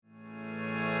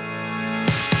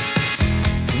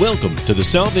Welcome to the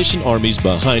Salvation Army's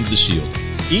Behind the Shield.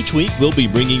 Each week, we'll be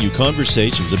bringing you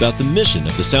conversations about the mission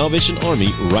of the Salvation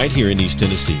Army right here in East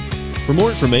Tennessee. For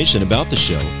more information about the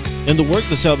show and the work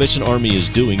the Salvation Army is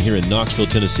doing here in Knoxville,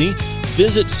 Tennessee,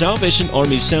 visit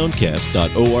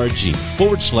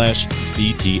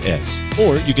salvationarmysoundcast.org/BTS,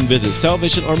 or you can visit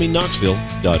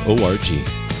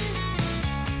salvationarmyknoxville.org.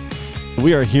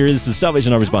 We are here. This is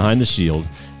Salvation Army's Behind the Shield,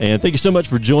 and thank you so much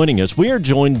for joining us. We are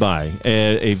joined by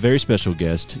a very special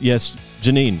guest. Yes,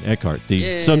 Janine Eckhart,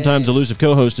 the sometimes elusive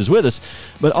co-host, is with us,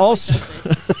 but also,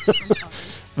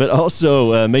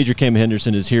 Major Kane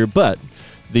Henderson is here. But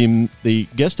the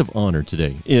guest of honor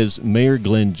today is Mayor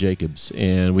Glenn Jacobs,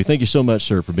 and we thank you so much,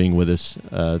 sir, for being with us.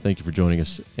 Thank you for joining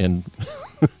us, and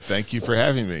thank you for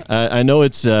having me. I know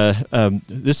it's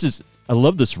this is. I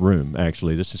love this room,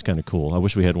 actually. This is kind of cool. I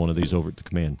wish we had one of these over at the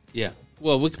command. Yeah.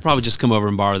 Well, we could probably just come over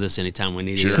and borrow this anytime we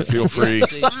need it. Sure, feel free.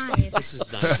 This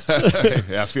is nice.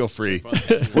 Yeah, feel free.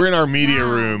 We're in our media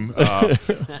room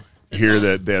here.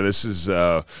 This is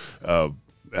I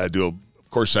do. Of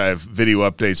course, I have video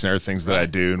updates and other things that I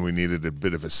do, and we needed a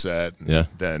bit of a set. And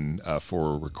then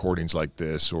for recordings like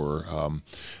this or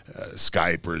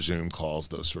Skype or Zoom calls,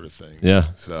 those sort of things.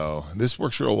 Yeah. So this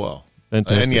works real well.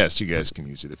 Fantastic. And yes, you guys can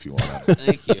use it if you want.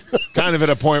 Thank you. Kind of at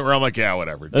a point where I'm like, yeah,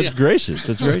 whatever. That's gracious.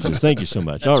 That's gracious. Thank you so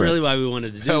much. That's really why we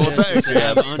wanted to do this. To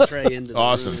have entree into the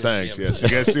awesome. room. Thanks. Yes, you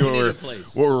guys see what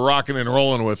we're rocking and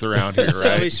rolling with around here, right?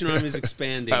 Salvation Army's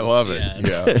expanding. I love it.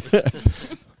 Yeah.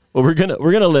 Well, we're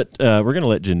gonna let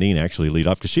Janine actually lead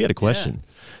off because she had a question.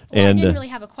 Well, I didn't really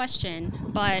have a question,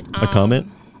 but a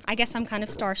comment. I guess I'm kind of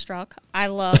starstruck. I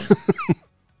love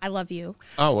you.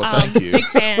 Oh well, thank you. Big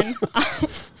fan.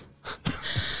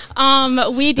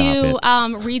 We do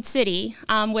Reed City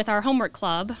with our homework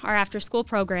club, our after-school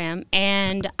program,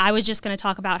 and I was just going to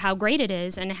talk about how great it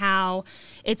is and how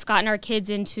it's gotten our kids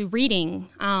into reading.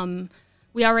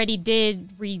 We already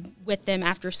did read with them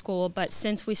after school, but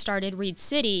since we started Reed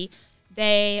City,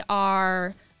 they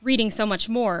are reading so much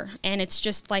more, and it's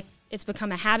just like it's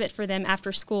become a habit for them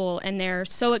after school, and they're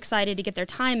so excited to get their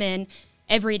time in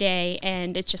every day,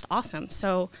 and it's just awesome.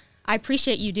 So I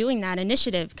appreciate you doing that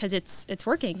initiative because it's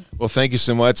working. Well, thank you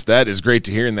so much. That is great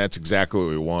to hear, and that's exactly what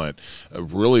we want.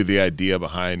 Really, the idea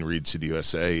behind Reed City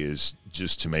USA is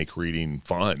just to make reading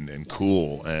fun and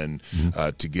cool and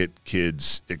to get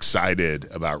kids excited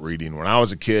about reading. When I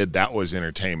was a kid, that was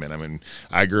entertainment. I mean,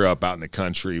 I grew up out in the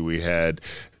country. We had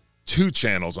 2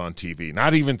 channels on TV,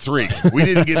 not even 3. We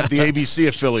didn't get the ABC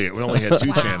affiliate. We only had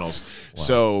 2 channels. Wow.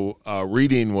 So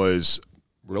reading was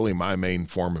really my main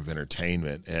form of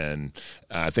entertainment, and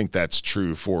I think that's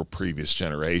true for previous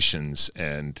generations.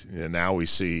 And now we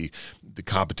see the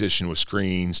competition with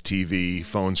screens, TV,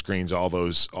 phone screens, all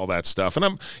that stuff.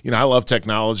 And I love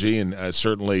technology, and I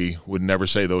certainly would never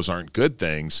say those aren't good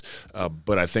things.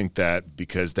 But I think that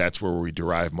because that's where we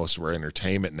derive most of our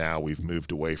entertainment now, we've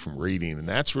moved away from reading, and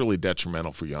that's really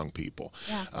detrimental for young people.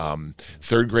 Yeah.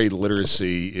 Third grade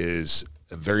literacy is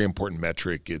a very important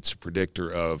metric. It's a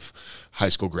predictor of high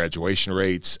school graduation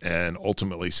rates and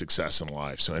ultimately success in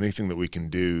life. So anything that we can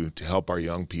do to help our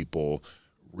young people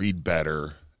read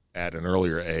better at an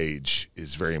earlier age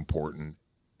is very important.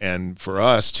 And for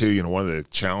us, too, one of the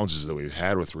challenges that we've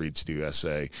had with Read City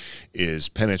USA is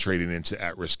penetrating into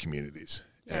at-risk communities.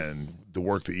 Yes. And the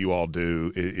work that you all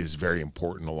do is very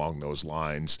important along those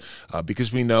lines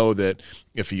because we know that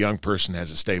if a young person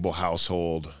has a stable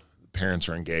household, parents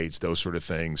are engaged, those sort of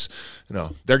things,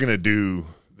 they're going to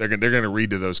read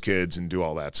to those kids and do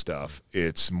all that stuff.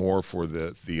 It's more for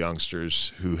the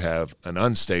youngsters who have an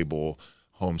unstable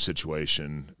home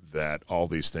situation that all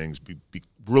these things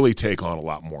really take on a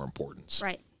lot more importance.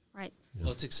 Right.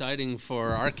 Well, it's exciting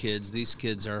for our kids. These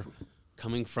kids are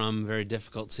coming from very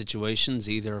difficult situations,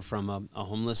 either from a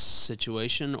homeless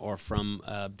situation or from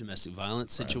a domestic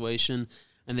violence situation,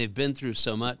 and they've been through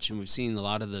so much, and we've seen a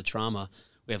lot of the trauma.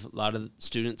 We have a lot of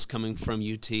students coming from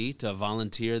UT to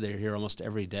volunteer. They're here almost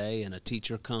every day, and a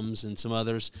teacher comes and some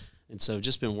others. And so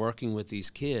just been working with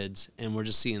these kids, and we're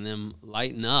just seeing them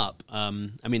lighten up.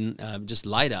 Just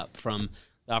light up from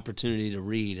the opportunity to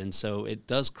read. And so it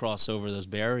does cross over those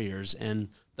barriers. And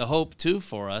the hope, too,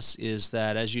 for us is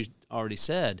that, as you already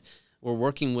said, we're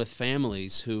working with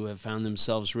families who have found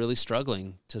themselves really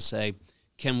struggling to say,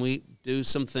 can we do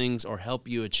some things or help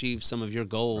you achieve some of your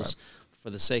goals for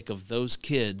the sake of those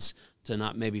kids to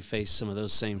not maybe face some of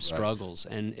those same struggles.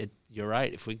 And you're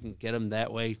right, if we can get them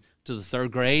that way to the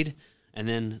 3rd grade and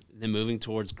then moving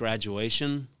towards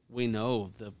graduation, we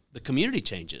know the community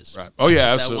changes. Right. Oh,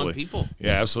 yeah, absolutely. That one people.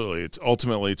 Yeah, absolutely. It's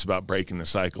about breaking the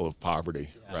cycle of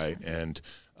poverty, right? And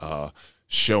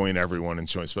showing everyone and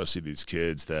showing especially these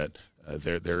kids that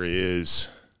there is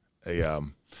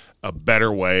a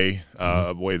better way,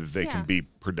 a way that they can be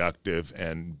productive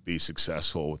and be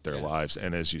successful with their lives.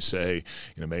 And as you say,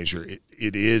 Major,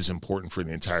 it is important for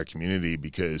the entire community,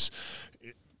 because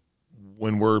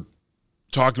when we're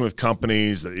talking with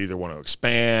companies that either want to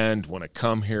expand, want to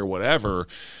come here, whatever,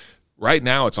 right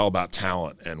now it's all about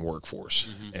talent and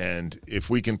workforce. And if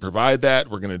we can provide that,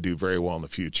 we're going to do very well in the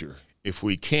future. If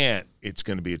we can't, it's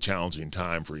going to be a challenging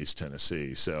time for East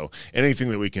Tennessee. So anything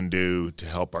that we can do to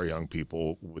help our young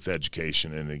people with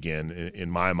education, and again,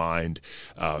 in my mind,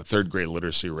 third grade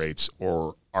literacy rates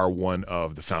are one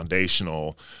of the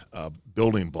foundational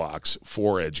building blocks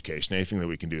for education. Anything that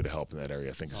we can do to help in that area,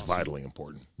 I think, is vitally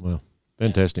important. Well,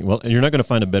 fantastic. Well, and you're not going to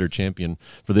find a better champion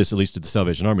for this, at least at the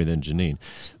Salvation Army, than Janine.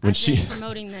 I've been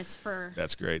promoting this for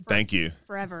that's great. Thank you.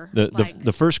 Forever.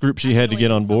 The first group she had to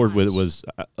get on board with was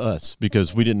us,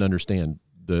 because we didn't understand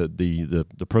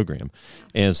the program,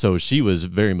 and so she was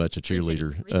very much a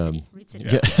cheerleader. Reed City.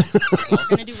 We're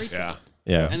going to do Reed City.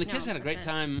 Yeah, and the kids had a great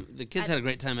time. The kids had a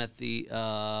great time at the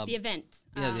event.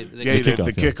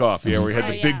 The kickoff. Yeah, we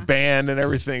had the big band and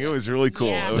everything. It was really cool.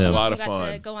 It was a lot of fun.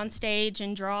 Got to go on stage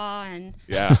and draw and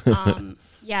and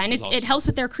it helps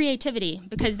with their creativity,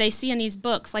 because they see in these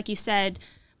books, like you said,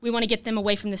 we want to get them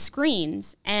away from the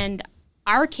screens, and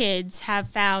our kids have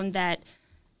found that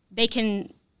they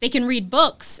can read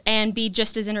books and be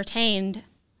just as entertained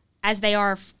as they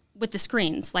are with the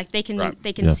screens. Like they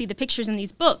can see the pictures in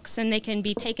these books, and they can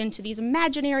be taken to these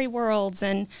imaginary worlds.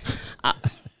 And I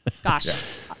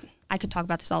could talk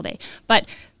about this all day, but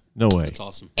no way. That's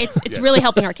awesome. It's really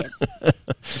helping our kids.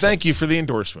 Thank you for the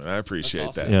endorsement. I appreciate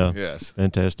awesome. that. Yeah. Yes.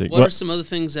 Fantastic. What are some other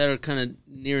things that are kind of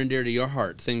near and dear to your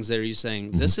heart? Things that are you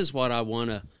saying, this is what I want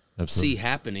to see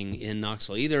happening in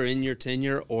Knoxville, either in your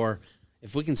tenure or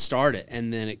if we can start it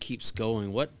and then it keeps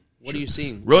going. What are you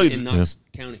seeing in Knox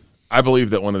County? I believe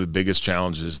that one of the biggest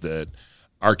challenges that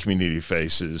our community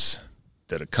faces,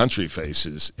 that a country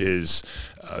faces, is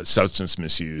substance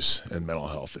misuse and mental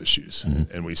health issues.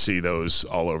 And we see those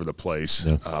all over the place.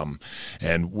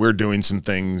 And we're doing some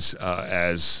things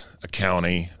as a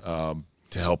county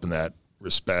to help in that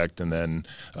respect. And then,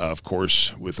 of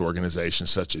course, with organizations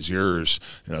such as yours,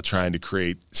 trying to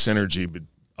create synergy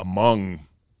among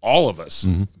all of us,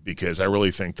 because I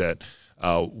really think that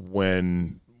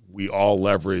when we all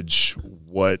leverage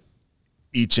what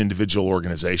each individual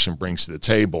organization brings to the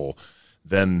table,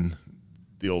 then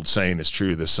the old saying is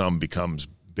true, the sum becomes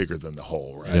bigger than the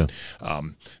whole, right?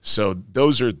 So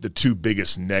those are the two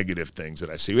biggest negative things that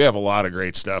I see. We have a lot of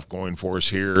great stuff going for us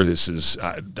here. This is,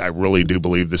 I really do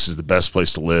believe this is the best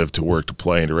place to live, to work, to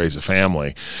play, and to raise a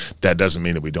family. That doesn't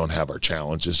mean that we don't have our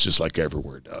challenges, just like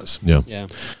everywhere does. Yeah.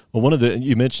 Well,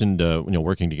 you mentioned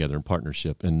working together in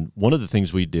partnership, and one of the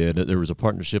things we did, there was a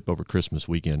partnership over Christmas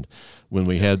weekend when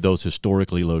we had those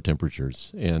historically low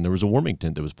temperatures, and there was a warming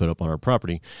tent that was put up on our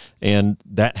property, and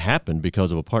that happened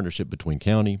because of a partnership between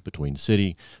county, between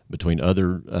city, between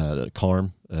other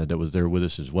CARM that was there with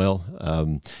us as well,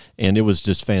 and it was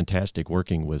just fantastic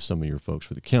working with some of your folks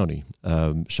for the county.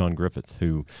 Sean Griffith,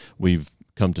 who we've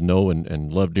come to know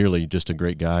and love dearly, just a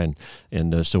great guy,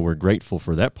 and so we're grateful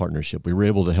for that partnership. We were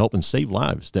able to help and save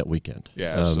lives that weekend.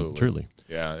 Yeah, absolutely. Truly.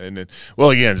 Yeah, and then,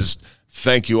 again, just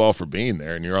thank you all for being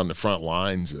there, and you're on the front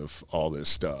lines of all this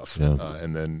stuff.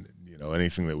 And then,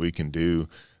 anything that we can do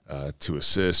to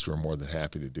assist, we're more than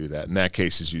happy to do that. In that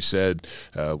case, as you said,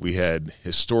 we had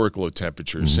historic low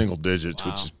temperatures, single digits,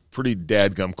 which is pretty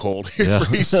dadgum cold here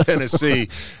for East Tennessee.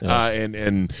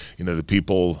 And the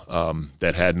people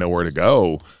that had nowhere to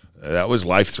go, that was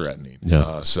life-threatening.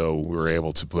 So we were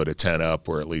able to put a tent up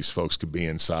where at least folks could be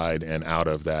inside and out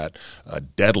of that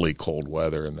deadly cold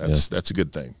weather, and that's a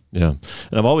good thing. Yeah,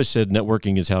 and I've always said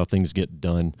networking is how things get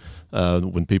done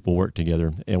when people work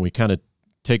together, and we kind of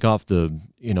take off the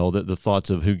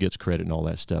thoughts of who gets credit and all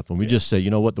that stuff. And we just say,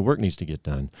 what, the work needs to get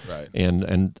done. Right.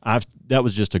 And that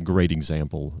was just a great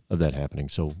example of that happening.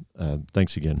 So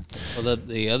thanks again. Well,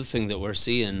 the other thing that we're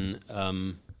seeing,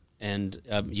 and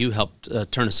you helped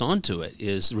turn us on to it,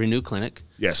 is Renew Clinic.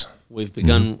 Yes. We've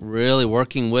begun really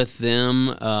working with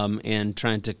them and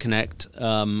trying to connect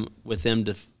with them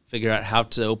to figure out how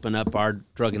to open up our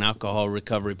drug and alcohol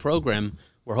recovery program.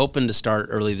 We're hoping to start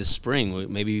early this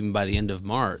spring, maybe even by the end of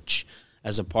March,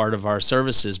 as a part of our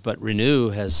services. But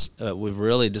Renew has, we've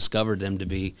really discovered them to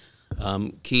be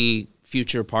key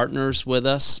future partners with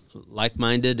us,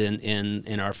 like-minded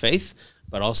in our faith,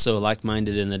 but also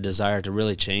like-minded in the desire to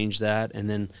really change that. And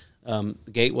then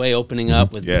Gateway opening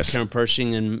up with Karen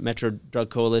Pershing and Metro Drug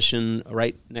Coalition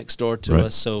right next door to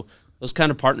us. So those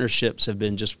kind of partnerships have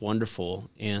been just wonderful.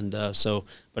 And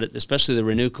but especially the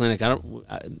Renew Clinic,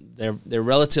 they're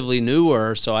relatively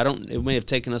newer, so it may have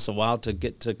taken us a while to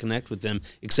get to connect with them.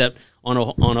 Except on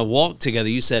a walk together,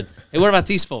 you said, "Hey, what about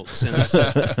these folks?" And I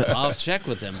said, "I'll check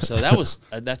with them." So that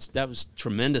was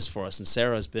tremendous for us. And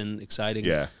Sarah's been exciting.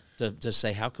 Yeah. To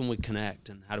say, how can we connect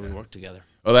and how do we work together?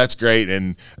 Oh, that's great.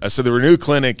 And so the Renew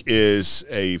Clinic is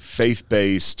a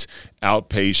faith-based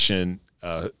outpatient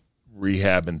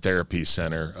rehab and therapy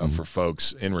center for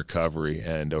folks in recovery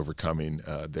and overcoming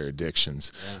their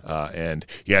addictions.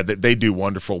 Yeah. They do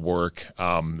wonderful work.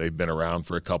 They've been around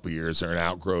for a couple of years. They're an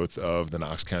outgrowth of the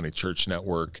Knox County Church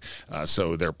Network.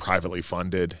 So they're privately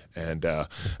funded and,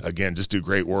 again, just do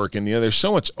great work. And, there's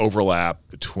so much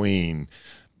overlap between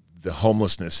the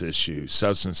homelessness issue,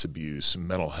 substance abuse,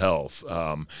 mental health.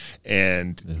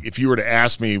 If you were to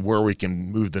ask me where we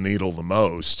can move the needle the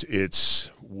most, it's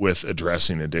with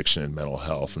addressing addiction and mental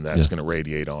health, and that's going to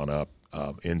radiate on up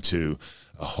into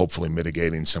hopefully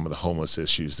mitigating some of the homeless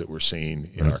issues that we're seeing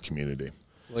in our community.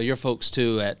 Well, your folks,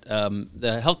 too, at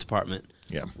the health department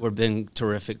were been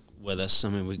terrific with us. I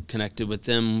mean, we connected with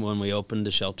them when we opened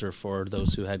the shelter for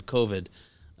those who had COVID.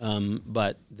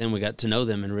 But then we got to know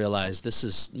them and realized this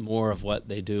is more of what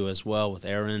they do as well with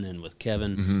Aaron and with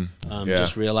Kevin.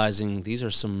 Just realizing these are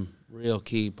some real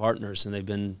key partners, and they've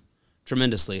been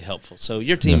tremendously helpful. So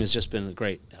your team has just been a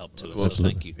great help to us. So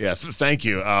thank you. Yeah, thank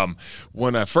you.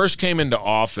 When I first came into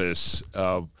office,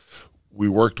 we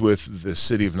worked with the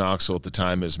city of Knoxville at the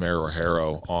time as Mayor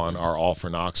O'Hara on our All for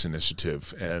Knox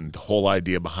initiative. And the whole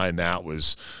idea behind that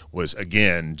was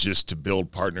again, just to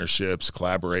build partnerships,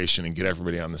 collaboration, and get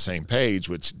everybody on the same page,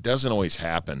 which doesn't always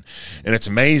happen. And it's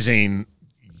amazing,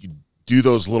 you do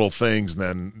those little things, and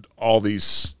then all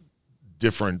these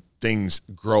different things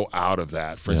grow out of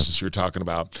that. For instance, you're talking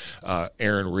about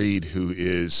Aaron Reed, who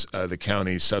is the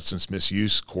county's substance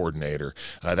misuse coordinator.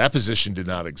 That position did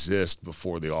not exist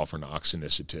before the All for Knox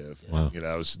initiative. Wow. It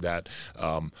was that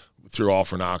through All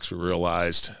for Knox, we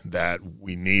realized that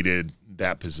we needed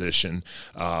that position,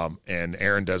 and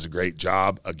Aaron does a great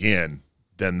job. Again,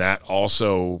 then that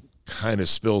also kind of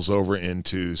spills over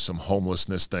into some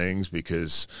homelessness things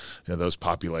because those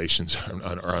populations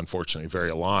are unfortunately very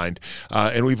aligned.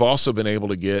 And we've also been able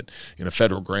to get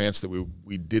federal grants that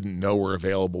we didn't know were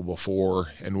available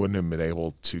before and wouldn't have been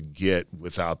able to get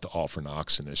without the All for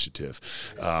Knox initiative.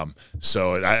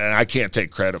 So I can't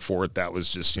take credit for it. That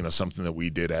was just something that we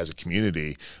did as a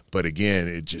community. But again,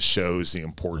 it just shows the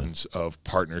importance of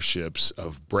partnerships,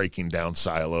 of breaking down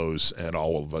silos, and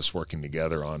all of us working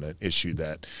together on an issue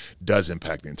that does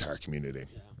impact the entire community.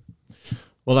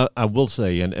 Well, I will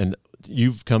say, and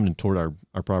you've come and toured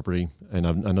our property, and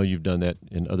I know you've done that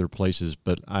in other places,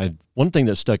 but one thing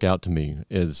that stuck out to me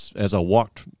is as I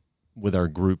walked with our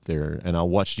group there and I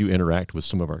watched you interact with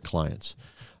some of our clients,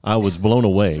 I was blown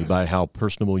away by how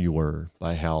personable you were,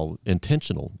 by how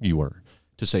intentional you were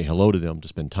to say hello to them, to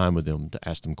spend time with them, to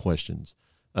ask them questions.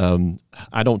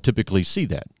 I don't typically see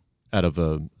that out of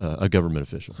a government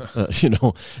official,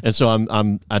 and so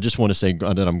I just want to say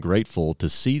that I'm grateful to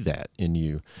see that in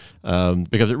you,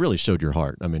 because it really showed your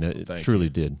heart. I mean, it truly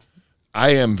did. I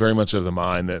am very much of the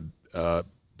mind that,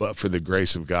 but for the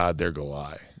grace of God, there go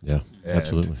I. Yeah, and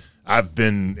absolutely. I've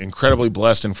been incredibly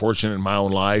blessed and fortunate in my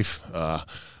own life.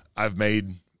 I've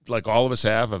made, like all of us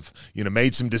have, I've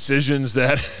made some decisions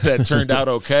that turned out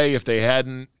okay. If they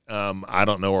hadn't, I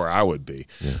don't know where I would be.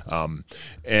 Yeah.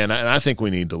 And I think we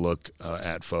need to look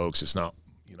at folks. It's not,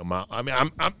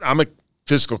 I'm a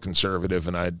fiscal conservative,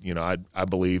 and I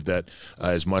believe that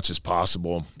as much as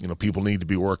possible, people need to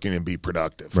be working and be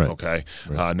productive. Right. Okay.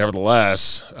 Right.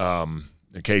 Nevertheless, there are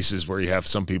cases where you have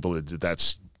some people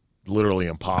that's literally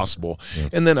impossible. Yeah.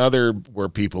 And then where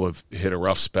people have hit a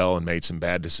rough spell and made some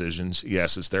bad decisions.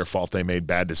 Yes, it's their fault they made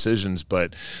bad decisions,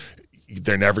 but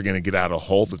they're never going to get out of a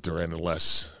hole that they're in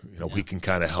unless we can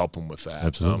kind of help them with that.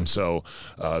 Absolutely.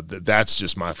 That's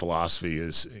just my philosophy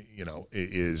is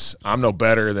I'm no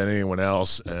better than anyone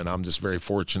else, and I'm just very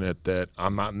fortunate that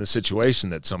I'm not in the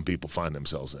situation that some people find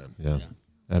themselves in. Yeah.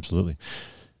 Absolutely.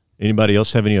 Anybody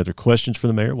else have any other questions for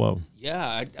the mayor? Well,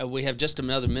 yeah, we have just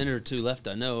another minute or two left,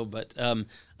 I know, but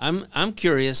I'm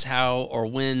curious how or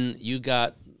when you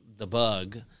got the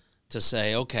bug to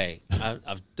say, okay,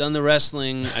 I've done the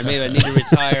wrestling, maybe I need to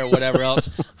retire, whatever else.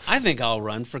 I think I'll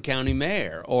run for county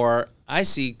mayor, or I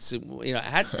see,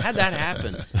 had that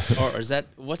happen, or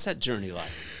what's that journey like?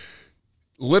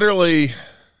 Literally,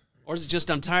 Or is it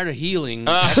just I'm tired of healing?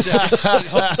 I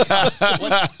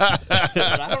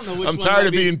don't know which I'm one tired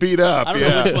of being beat up. I don't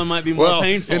know which one might be more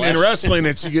painful. In wrestling,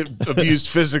 it's you get abused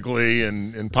physically,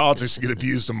 and in politics, you get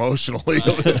abused emotionally.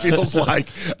 It feels like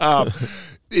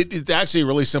it's actually a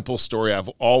really simple story. I've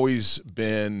always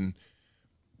been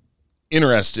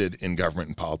interested in government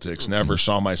and politics. Never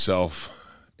saw myself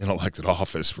in elected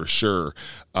office for sure.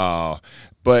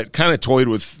 But kind of toyed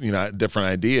with different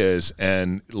ideas,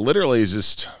 and literally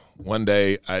just one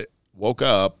day I woke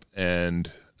up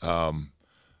and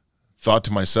thought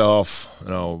to myself,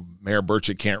 Mayor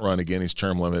Burchett can't run again. He's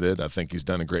term limited. I think he's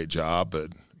done a great job,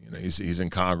 but he's in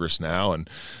Congress now, and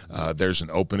there's an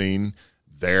opening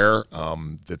there.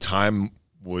 The time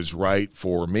was right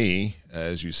for me,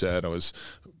 as you said. I was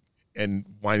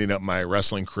winding up my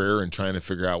wrestling career and trying to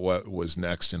figure out what was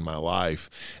next in my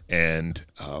life. And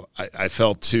I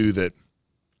felt too that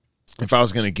if I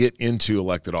was going to get into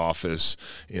elected office,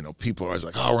 people are always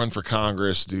like, "Oh, run for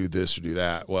Congress, do this or do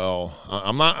that." Well,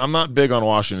 I'm not big on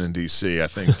Washington D.C. I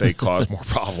think they cause more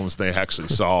problems than they actually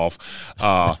solve.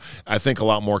 I think a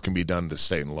lot more can be done at the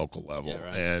state and local level. Yeah,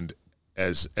 right. And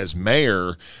as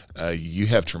mayor, you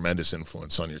have tremendous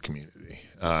influence on your community.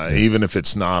 Even if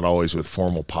it's not always with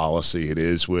formal policy, it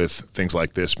is with things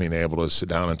like this, being able to sit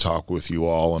down and talk with you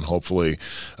all and hopefully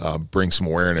bring some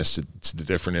awareness to the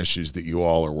different issues that you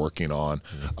all are working on,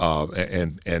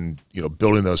 and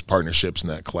building those partnerships and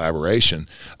that collaboration.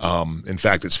 In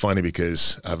fact, it's funny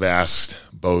because I've asked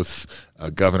both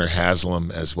Governor Haslam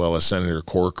as well as Senator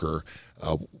Corker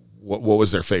what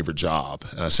was their favorite job.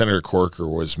 Senator Corker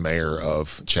was mayor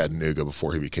of Chattanooga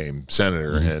before he became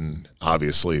senator, and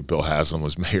obviously Bill Haslam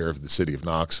was mayor of the city of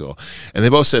Knoxville. And they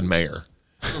both said mayor.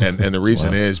 And the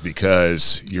reason is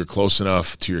because you're close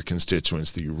enough to your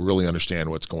constituents that you really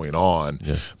understand what's going on.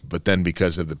 Yeah. But then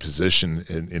because of the position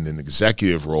in an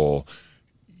executive role,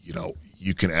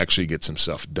 you can actually get some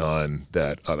stuff done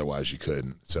that otherwise you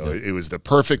couldn't. So it was the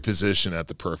perfect position at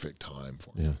the perfect time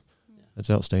for me. Yeah. That's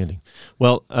outstanding.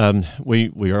 Well,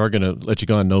 we are going to let you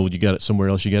go. I know you got it somewhere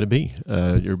else you got to be.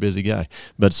 You're a busy guy.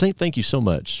 But Saint, thank you so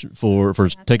much for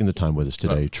taking the time with us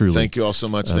today. Truly. Thank you all so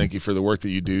much. Thank you for the work that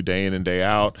you do day in and day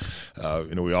out.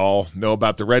 We all know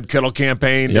about the Red Kettle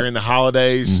campaign during the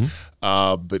holidays.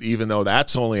 Mm-hmm. But even though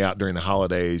that's only out during the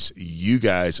holidays, you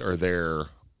guys are there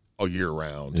all year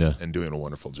round and doing a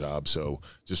wonderful job. So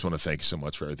just want to thank you so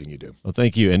much for everything you do. Well,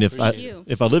 thank you. And if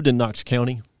I lived in Knox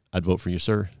County, I'd vote for you,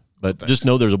 sir. But just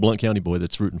know there's a Blount County boy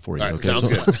that's rooting for you. All right, okay? sounds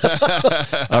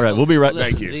good. All right, we'll be right back.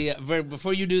 Thank you.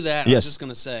 Before you do that, I was just going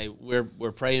to say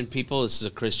we're praying people. This is a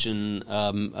Christian,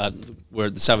 where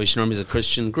the Salvation Army is a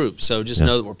Christian group. So just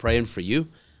know that we're praying for you,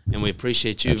 and we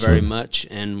appreciate you very much.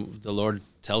 And the Lord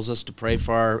tells us to pray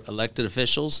for our elected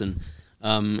officials, and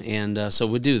so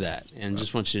we do that. And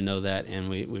just want you to know that, and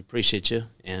we appreciate you.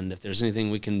 And if there's anything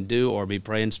we can do or be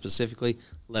praying specifically,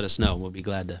 let us know. We'll be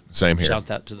glad to shout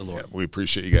that to the Lord. Yeah, we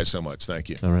appreciate you guys so much. Thank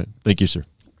you. All right. Thank you, sir.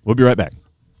 We'll be right back.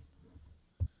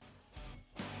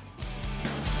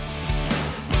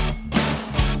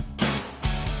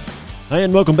 Hi,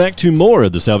 and welcome back to more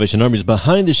of the Salvation Army's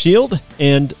Behind the Shield.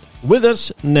 And with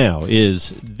us now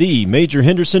is the Major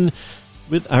Henderson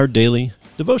with our daily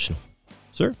devotional.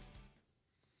 Sir?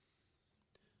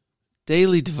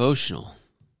 Daily devotional.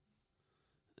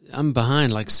 I'm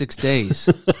behind like 6 days.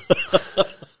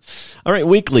 All right,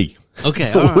 weekly.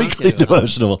 Okay, weekly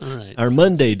devotional. All right. Our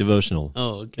Monday devotional.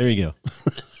 Oh, okay. There you go.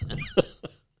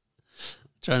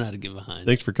 Try not to get behind.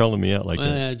 Thanks for calling me out like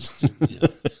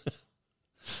that.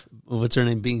 What's her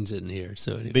name? Beans isn't here,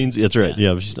 so anyway. Beans. That's right.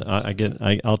 Yeah,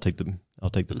 I'll take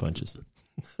the punches.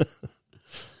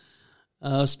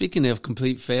 Speaking of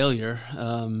complete failure,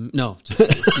 no.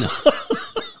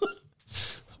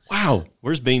 Wow,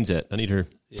 where's Beans at? I need her.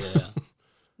 Yeah.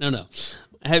 No.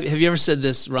 Have you ever said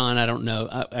this, Ron? I don't know.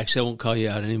 Actually, I won't call you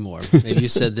out anymore. Maybe you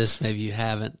said this, maybe you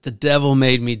haven't. The devil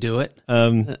made me do it.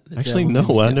 Actually,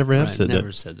 no, I never have said that.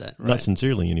 Never said that. Right. Not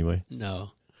sincerely, anyway. No.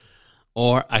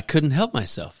 Or I couldn't help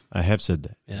myself. I have said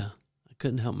that. Yeah, I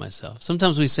couldn't help myself.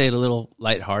 Sometimes we say it a little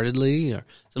lightheartedly, or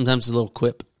sometimes a little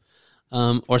quip.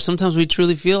 Or sometimes we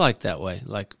truly feel like that way.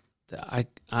 Like,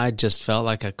 I just felt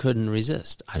like I couldn't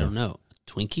resist. I don't know.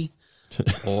 Twinkie?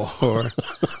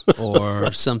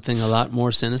 or something a lot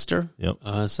more sinister,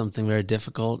 something very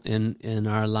difficult in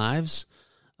our lives,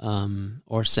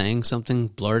 or saying something,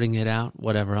 blurting it out,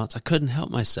 whatever else. I couldn't help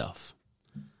myself.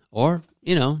 Or,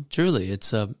 truly,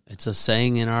 it's a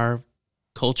saying in our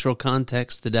cultural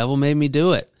context, the devil made me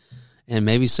do it. And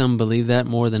maybe some believe that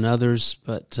more than others,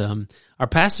 but our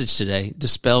passage today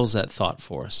dispels that thought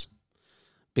for us,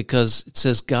 because it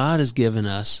says God has given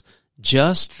us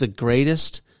just the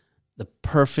greatest the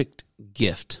perfect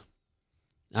gift.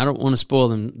 I don't want to spoil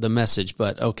the message,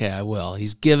 but okay, I will.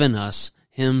 He's given us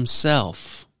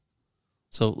himself.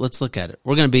 So let's look at it.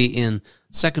 We're going to be in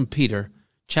 2 Peter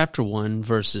chapter 1,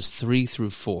 verses 3 through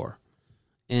 4.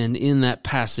 And in that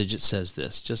passage, it says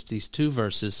this, just these two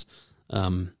verses.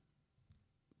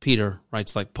 Peter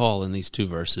writes like Paul in these two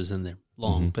verses, and they're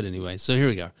long, but anyway, so here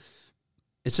we go.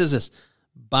 It says this,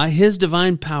 by his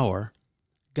divine power,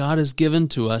 God has given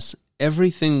to us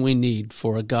everything we need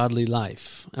for a godly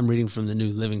life. I'm reading from the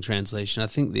New Living Translation. I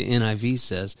think the NIV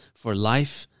says, for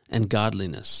life and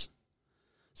godliness.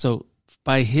 So,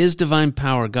 by his divine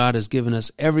power, God has given us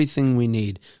everything we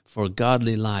need for a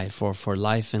godly life or for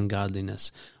life and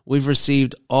godliness. We've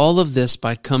received all of this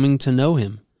by coming to know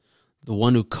him, the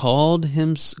one who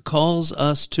calls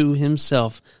us to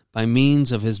himself by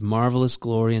means of his marvelous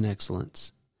glory and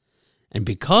excellence. And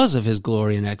because of his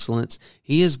glory and excellence,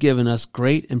 he has given us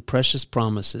great and precious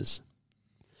promises.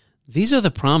 These are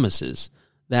the promises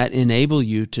that enable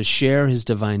you to share his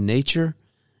divine nature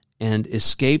and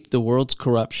escape the world's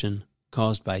corruption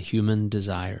caused by human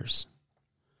desires.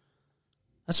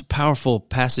 That's a powerful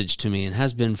passage to me and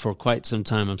has been for quite some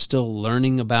time. I'm still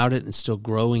learning about it and still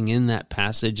growing in that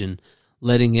passage and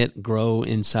letting it grow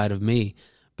inside of me.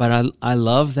 But I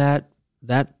love that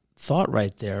thought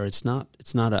right there. It's not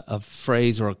a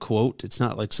phrase or a quote. It's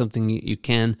not like something you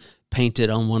can paint it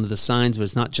on one of the signs, but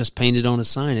it's not just painted on a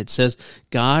sign. It says,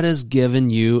 God has given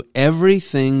you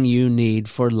everything you need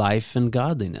for life and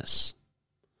godliness.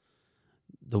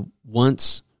 The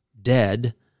once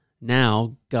dead,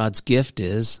 now God's gift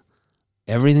is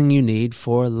everything you need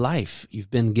for life.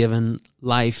 You've been given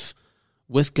life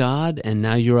with God, and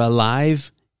now you're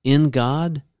alive in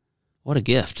God. What a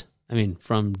gift. I mean,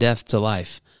 from death to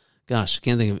life. Gosh, I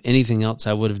can't think of anything else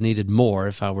I would have needed more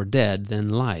if I were dead than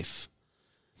life.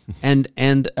 and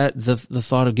the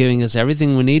thought of giving us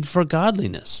everything we need for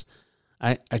godliness.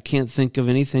 I can't think of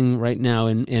anything right now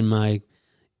in my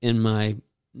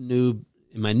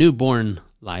newborn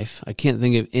life. I can't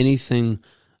think of anything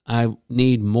I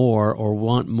need more or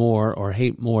want more or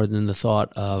hate more than the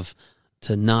thought of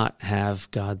to not have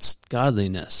God's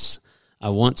godliness. I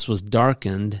once was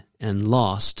darkened and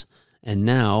lost, and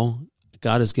now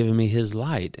God has given me his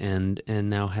light and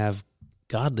now have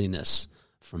godliness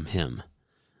from him.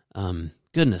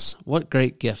 Goodness, what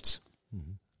great gifts.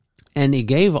 Mm-hmm. And he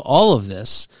gave all of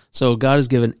this, so God has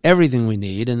given everything we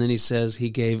need, and then he says he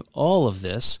gave all of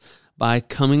this by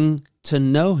coming to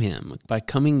know him, by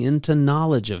coming into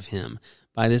knowledge of him,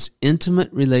 by this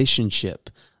intimate relationship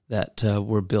that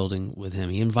we're building with him.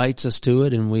 He invites us to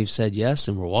it, and we've said yes,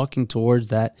 and we're walking towards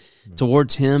that,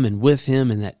 towards him and with him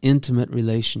in that intimate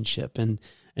relationship. And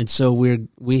so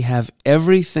we have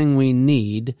everything we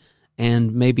need,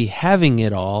 and maybe having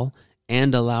it all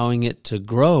and allowing it to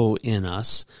grow in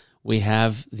us, we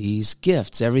have these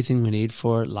gifts, everything we need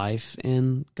for life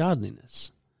and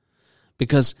godliness.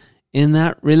 Because in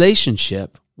that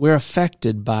relationship, we're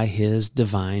affected by his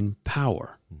divine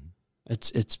power.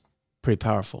 It's pretty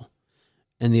powerful.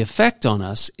 And the effect on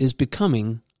us is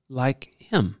becoming like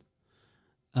him.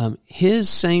 His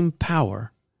same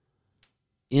power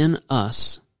in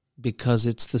us, because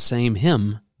it's the same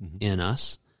him in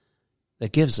us,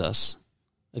 that gives us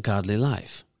a godly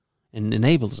life and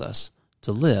enables us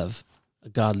to live a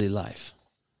godly life.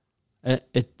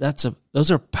 Those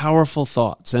are powerful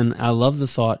thoughts, and I love the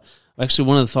thought. Actually,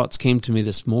 one of the thoughts came to me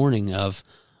this morning of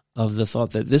the thought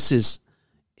that this is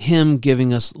him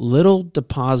giving us little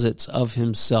deposits of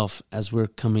himself as we're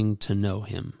coming to know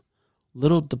him.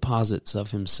 Little deposits of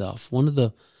himself. One of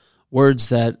the words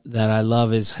that I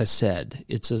love is hesed.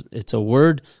 It's a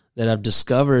word that I've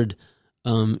discovered.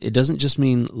 It doesn't just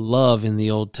mean love in the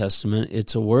Old Testament.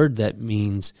 It's a word that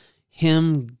means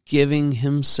him giving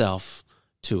himself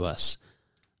to us.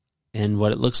 And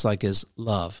what it looks like is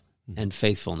love and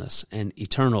faithfulness and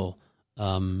eternal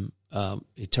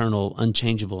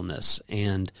unchangeableness,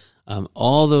 and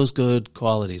all those good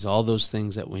qualities, all those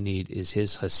things that we need is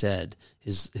his hesed,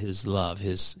 his love,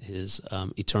 his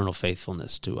eternal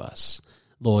faithfulness to us,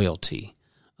 loyalty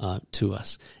to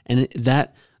us. And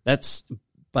that's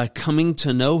by coming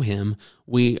to know him,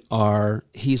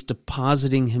 he's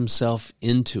depositing himself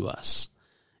into us.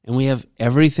 And we have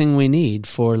everything we need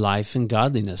for life and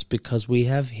godliness because we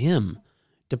have him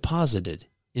deposited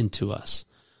into us.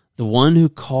 The one who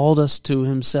called us to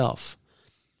himself.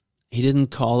 He didn't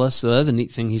call us, the other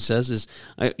neat thing he says is,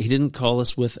 he didn't call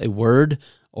us with a word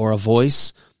or a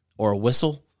voice or a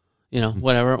whistle,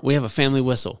 whatever. We have a family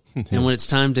whistle. And when it's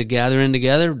time to gather in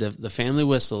together, the family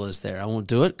whistle is there. I won't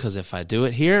do it because if I do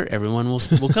it here, everyone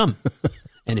will come.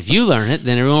 And if you learn it,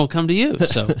 then everyone will come to you.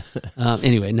 So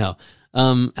anyway, no.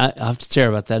 I'll have to share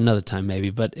about that another time maybe,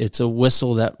 but it's a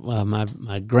whistle that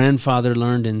my grandfather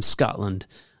learned in Scotland,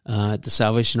 at the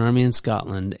Salvation Army in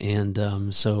Scotland. And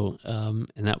and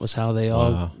that was how they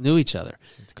all knew each other.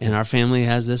 Cool. And our family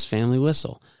has this family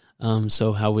whistle.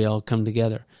 So how we all come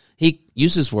together. He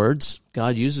uses words.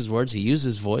 God uses words. He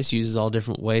uses voice, he uses all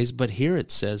different ways. But here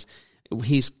it says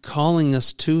he's calling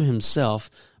us to himself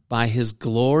by his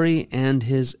glory and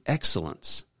his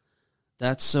excellence.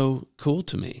 That's so cool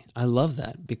to me. I love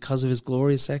that because of his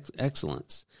glorious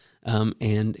excellence.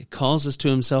 And it calls us to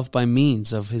himself by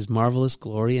means of his marvelous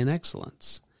glory and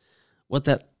excellence. What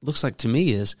that looks like to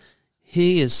me is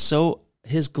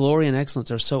his glory and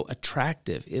excellence are so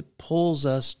attractive. It pulls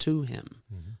us to him.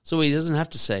 Mm-hmm. So he doesn't have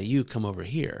to say, you come over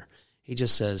here. He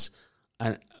just says,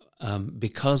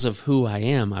 because of who I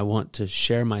am, I want to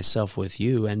share myself with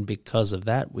you. And because of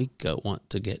that, we want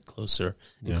to get closer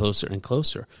and closer and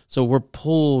closer. So we're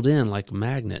pulled in like a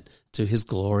magnet to his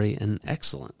glory and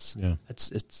excellence. Yeah.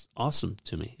 It's awesome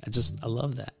to me. I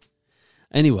love that.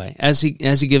 Anyway, as he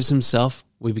gives himself,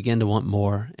 we begin to want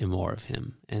more and more of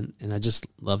him. And I just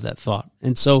love that thought.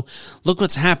 And so look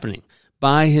what's happening.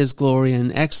 By his glory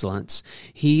and excellence,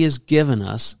 he has given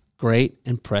us great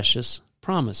and precious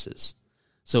promises.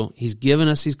 So he's given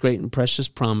us these great and precious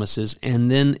promises.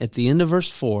 And then at the end of verse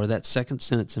 4, that second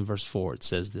sentence in verse 4, it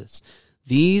says this: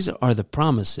 these are the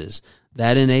promises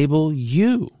that enable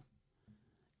you.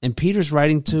 And Peter's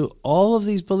writing to all of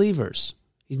these believers.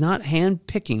 He's not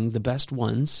handpicking the best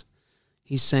ones.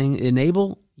 He's saying,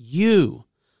 enable you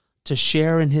to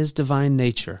share in his divine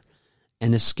nature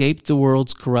and escape the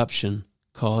world's corruption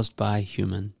caused by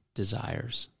human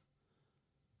desires.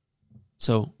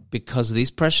 So, because of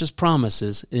these precious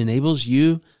promises, it enables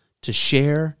you to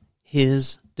share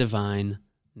his divine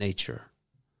nature.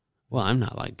 Well, I'm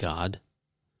not like God.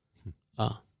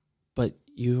 But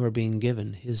you are being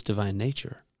given his divine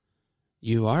nature.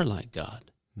 You are like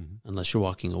God, unless you're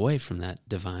walking away from that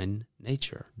divine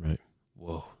nature. Right.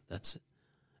 Whoa, that's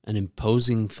an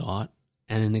imposing thought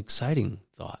and an exciting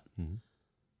thought. Mm-hmm.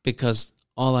 Because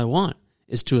all I want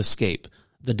is to escape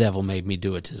the devil made me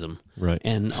do itism. Right.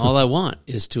 And all I want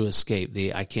is to escape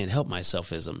the I can't help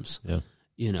myself isms. Yeah.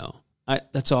 You know,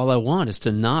 that's all I want, is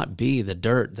to not be the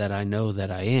dirt that I know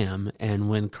that I am. And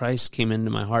when Christ came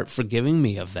into my heart, forgiving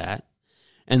me of that,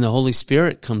 and the Holy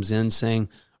Spirit comes in saying,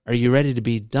 are you ready to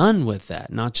be done with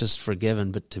that? Not just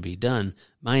forgiven, but to be done.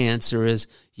 My answer is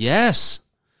yes,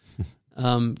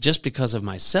 just because of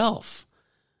myself.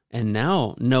 And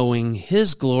now, knowing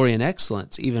his glory and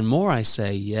excellence, even more, I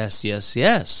say, yes, yes,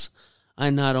 yes. I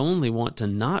not only want to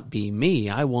not be me,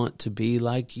 I want to be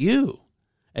like you.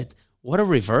 What a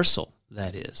reversal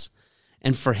that is.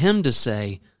 And for him to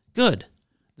say, good,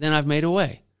 then I've made a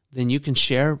way. Then you can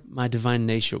share my divine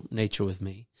nature with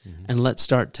me. Mm-hmm. And let's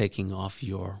start taking off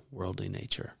your worldly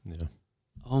nature. Yeah.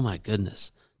 Oh, my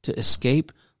goodness. To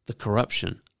escape the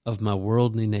corruption of my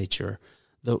worldly nature,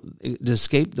 to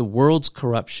escape the world's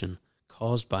corruption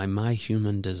caused by my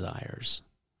human desires.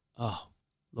 Oh,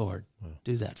 Lord,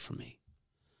 do that for me.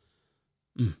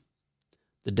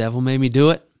 The devil made me do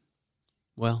it.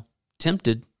 Well,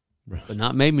 tempted, but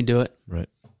not made me do it. Right.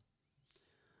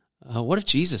 What if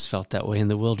Jesus felt that way in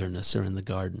the wilderness or in the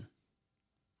garden?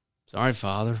 Sorry,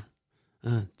 Father.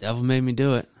 Devil made me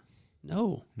do it.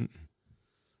 No. Mm-mm.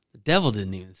 The devil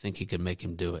didn't even think he could make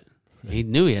him do it. Right. He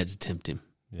knew he had to tempt him.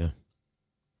 Yeah.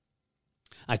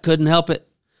 I couldn't help it.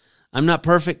 I'm not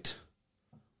perfect.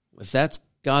 If that's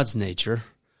God's nature,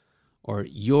 or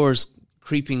yours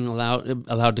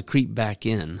allowed to creep back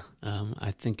in,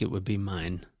 I think it would be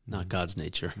mine, not God's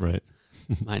nature. Right.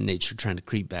 My nature trying to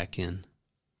creep back in.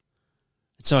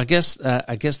 So I guess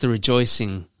the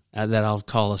rejoicing that I'll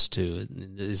call us to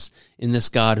is in this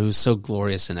God who's so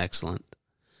glorious and excellent.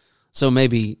 So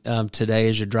maybe today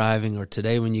as you're driving, or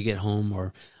today when you get home,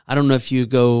 or I don't know if you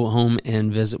go home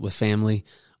and visit with family,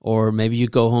 or maybe you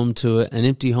go home to an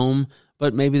empty home,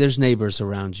 but maybe there's neighbors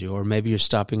around you, or maybe you're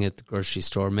stopping at the grocery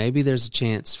store. Maybe there's a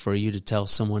chance for you to tell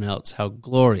someone else how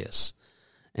glorious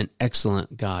and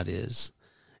excellent God is.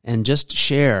 And just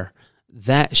sharing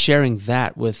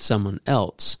that with someone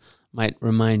else might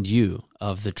remind you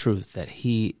of the truth that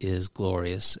he is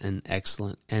glorious and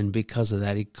excellent. And because of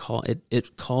that, it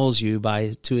calls you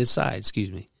to his side,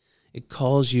 It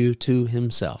calls you to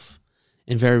himself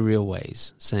in very real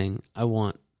ways, saying, I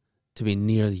want to be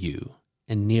near you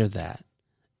and near that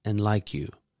and like you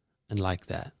and like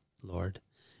that, Lord,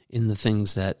 in the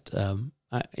things that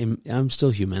I'm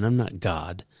still human. I'm not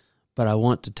God, but I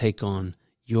want to take on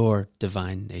your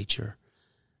divine nature.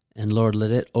 And Lord,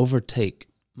 let it overtake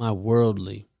my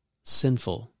worldly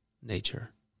sinful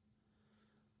nature.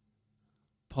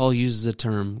 Paul uses the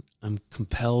term, I'm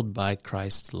compelled by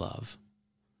Christ's love.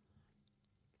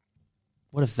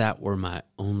 What if that were my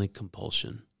only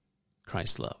compulsion?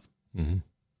 Christ's love. Mm-hmm.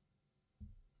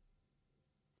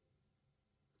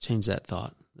 Change that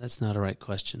thought. That's not a right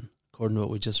question, according to what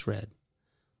we just read.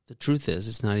 The truth is,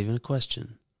 it's not even a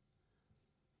question.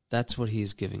 That's what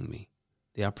he's giving me,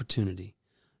 the opportunity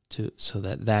so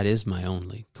that is my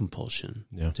only compulsion,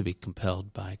 to be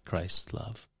compelled by Christ's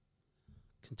love.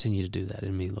 Continue to do that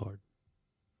in me, Lord.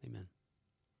 Amen.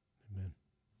 Amen.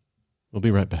 We'll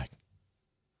be right back.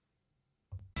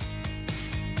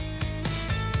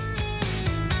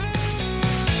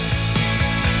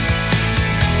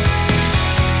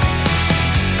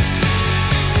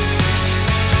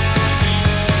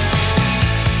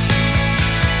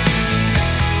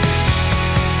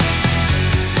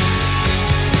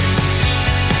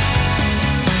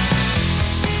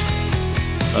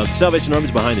 The Salvation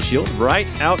Army's Behind the Shield, right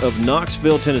out of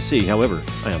Knoxville, Tennessee. However,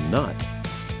 I am not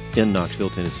in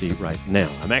Knoxville, Tennessee right now.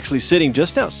 I'm actually sitting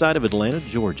just outside of Atlanta,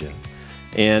 Georgia,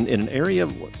 and in an area.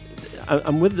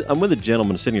 I'm with a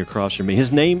gentleman sitting across from me.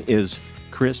 His name is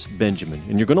Chris Benjamin,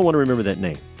 and you're going to want to remember that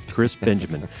name, Chris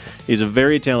Benjamin. He's a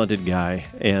very talented guy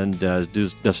and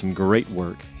does some great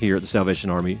work here at the Salvation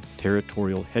Army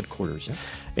Territorial Headquarters. Yeah.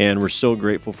 And we're so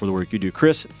grateful for the work you do.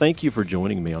 Chris, thank you for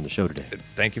joining me on the show today.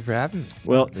 Thank you for having me.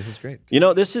 Well, this is great. You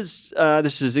know, this is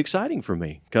exciting for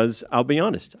me because I'll be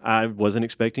honest, I wasn't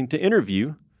expecting to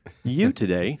interview you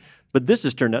today, but this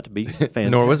has turned out to be fantastic.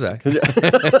 Nor was I. This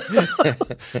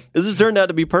has turned out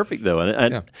to be perfect, though.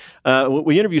 And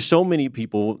we interview so many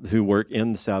people who work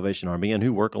in the Salvation Army and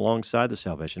who work alongside the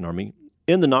Salvation Army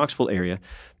in the Knoxville area.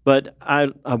 But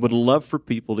I would love for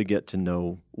people to get to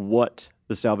know what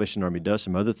the Salvation Army does,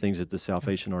 some other things that the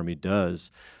Salvation Army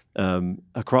does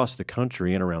across the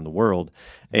country and around the world.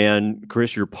 And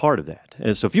Chris, you're part of that.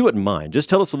 And so if you wouldn't mind, just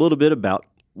tell us a little bit about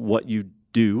what you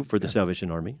do for the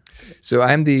Salvation Army. So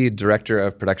I'm the Director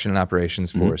of Production and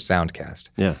Operations for Soundcast.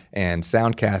 Yeah. And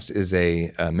Soundcast is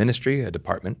a ministry, a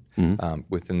department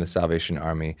within the Salvation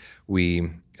Army. We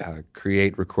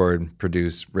create, record,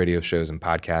 produce radio shows and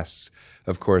podcasts.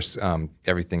 Of course,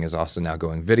 everything is also now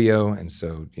going video, and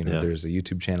so there's a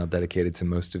YouTube channel dedicated to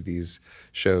most of these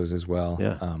shows as well.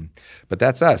 Yeah. But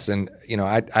that's us, and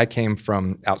I came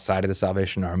from outside of the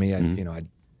Salvation Army. I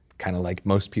kind of like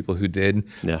most people who did.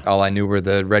 Yeah. All I knew were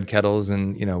the red kettles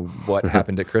and what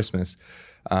happened at Christmas.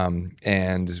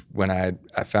 And when I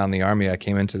found the Army, I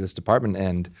came into this department,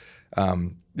 and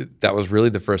that was really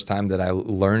the first time that I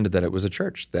learned that it was a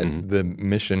church, that the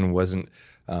mission wasn't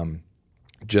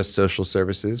just social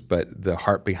services, but the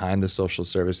heart behind the social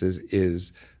services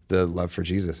is the love for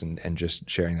Jesus and just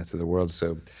sharing that to the world.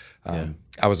 So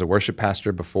I was a worship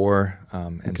pastor before,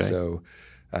 and so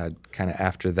kind of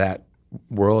after that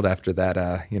little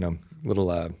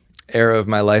era of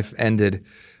my life ended,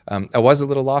 I was a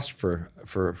little lost for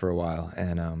a while,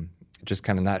 and just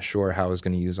kind of not sure how I was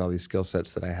going to use all these skill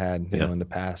sets that I had in the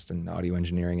past and audio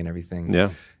engineering and everything.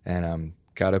 Yeah. And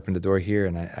God opened a door here,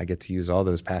 and I get to use all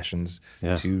those passions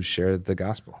to share the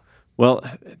gospel. Well,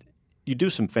 you do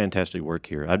some fantastic work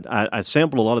here. I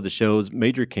sample a lot of the shows.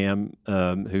 Major Cam,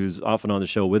 who's often on the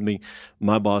show with me,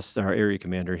 my boss, our area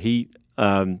commander, he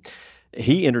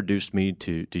introduced me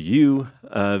to you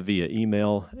via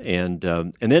email, and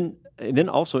then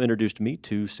also introduced me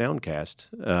to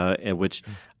Soundcast, which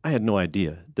I had no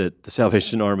idea that the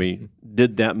Salvation Army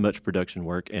did that much production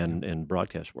work and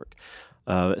broadcast work.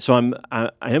 So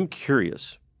I am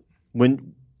curious,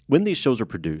 when these shows are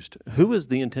produced, who is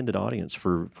the intended audience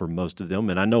for most of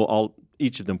them? And I know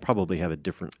each of them probably have a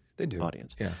different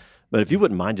audience. Yeah. But if you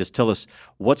wouldn't mind, just tell us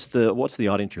what's the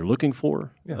audience you're looking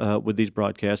for with these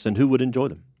broadcasts, and who would enjoy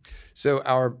them. So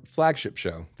our flagship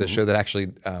show, the show that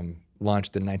actually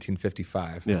launched in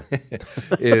 1955,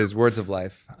 is Words of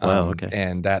Life. Wow, okay.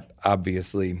 And that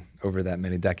obviously, over that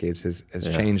many decades, has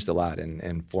changed a lot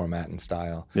in format and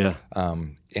style. Yeah.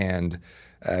 And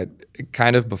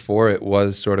kind of before, it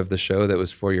was sort of the show that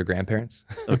was for your grandparents.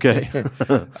 Okay.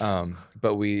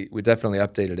 But we definitely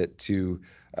updated it to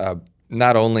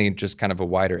not only just kind of a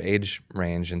wider age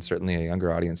range and certainly a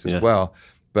younger audience as well,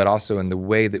 but also in the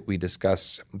way that we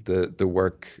discuss the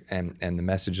work and the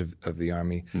message of the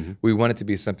Army. We want it to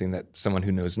be something that someone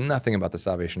who knows nothing about the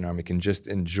Salvation Army can just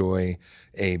enjoy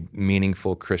a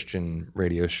meaningful Christian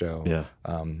radio show. Yeah.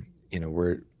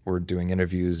 We're doing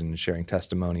interviews and sharing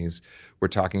testimonies. We're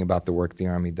talking about the work the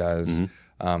Army does.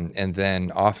 And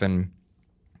then often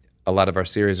a lot of our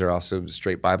series are also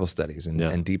straight Bible studies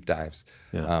and deep dives.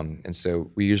 And so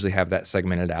we usually have that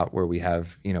segmented out where we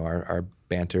have, our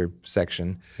banter section,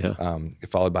 Yeah.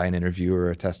 followed by an interview or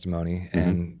a testimony,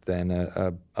 and then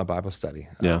a Bible study.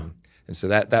 Yeah. And so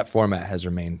that format has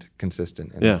remained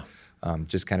consistent. And, Yeah.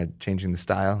 just kind of changing the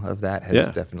style of that has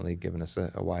Yeah. definitely given us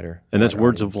a wider. And that's wider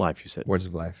Words audience. of Life, you said. Words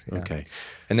of Life. Yeah. Okay.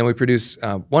 And then we produce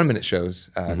 1-minute shows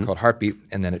called Heartbeat,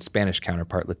 and then its Spanish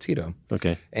counterpart, Latido.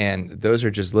 Okay. And those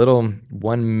are just little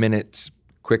 1-minute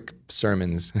quick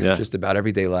sermons, Yeah. just about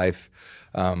everyday life.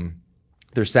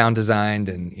 They're sound designed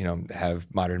and,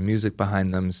 have modern music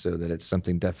behind them so that it's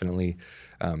something definitely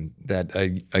that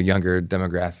a younger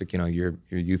demographic, your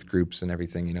youth groups and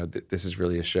everything, this is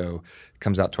really a show. It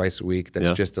comes out twice a week. That's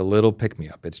Yeah. just a little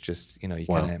pick-me-up. It's just, you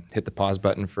Wow. kind of hit the pause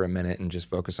button for a minute and just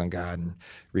focus on God and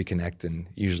reconnect. And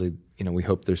usually, we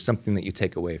hope there's something that you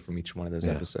take away from each one of those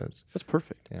episodes. That's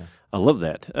perfect. Yeah. I love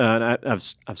that. And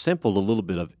I've sampled a little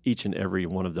bit of each and every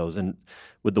one of those. And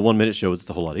with the 1-minute show, it's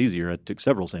a whole lot easier. I took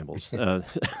several samples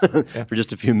for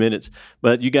just a few minutes.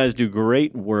 But you guys do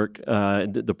great work.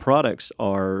 The products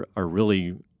are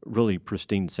really, really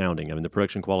pristine sounding. I mean, the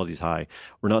production quality is high.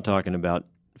 We're not talking about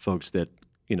folks that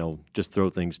just throw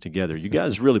things together. You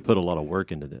guys really put a lot of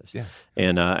work into this. Yeah.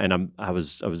 And I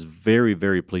was very,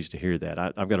 very pleased to hear that.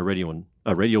 I've got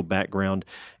a radio background,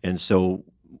 and so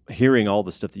hearing all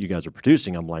the stuff that you guys are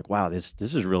producing, I'm like, wow, this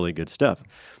is really good stuff.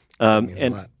 means a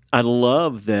And lot. I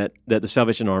love that the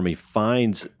Salvation Army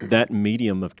finds that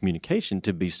medium of communication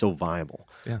to be so viable.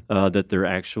 Yeah. That they're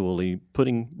actually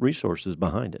putting resources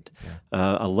behind it.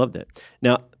 I love that.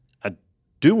 Now, I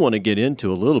do want to get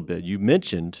into a little bit. You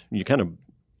kind of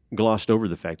glossed over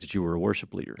the fact that you were a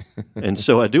worship leader. And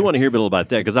so I do want to hear a bit about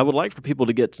that, because I would like for people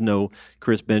to get to know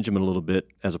Chris Benjamin a little bit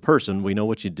as a person. We know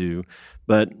what you do,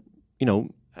 but,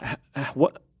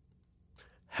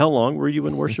 how long were you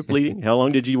in worship leading? How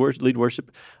long did you lead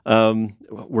worship?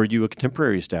 Were you a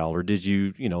contemporary style, or did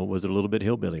you, was it a little bit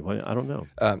hillbilly? I don't know.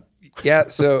 Yeah.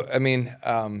 So, I mean,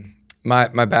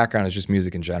 my background is just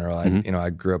music in general. I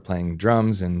grew up playing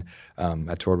drums, and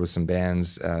I toured with some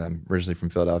bands. I'm originally from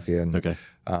Philadelphia. And, Okay.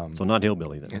 So not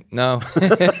hillbilly then. No.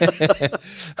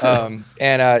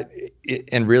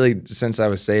 And really, since I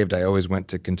was saved, I always went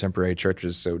to contemporary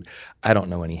churches. So I don't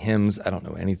know any hymns. I don't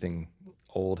know anything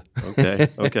old.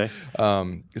 Okay.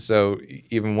 So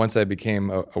even once I became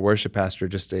a worship pastor,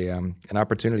 just an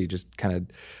opportunity, just kind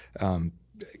of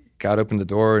God opened the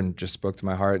door and just spoke to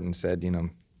my heart and said,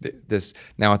 this.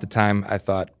 Now at the time, I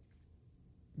thought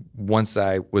once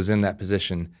I was in that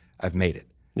position, I've made it.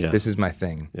 Yeah. This is my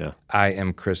thing. Yeah. I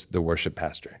am Chris, the worship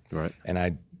pastor. Right. And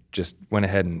I just went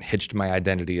ahead and hitched my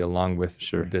identity along with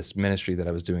Sure. this ministry that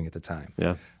I was doing at the time.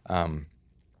 Yeah.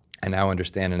 I now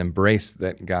understand and embrace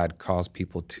that God calls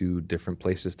people to different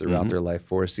places throughout their life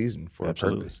for a season, for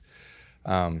Absolutely. a purpose.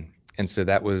 And so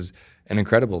that was an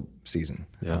incredible season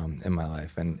in my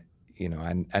life. And,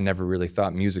 I never really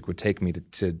thought music would take me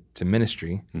to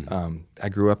ministry. I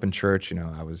grew up in church.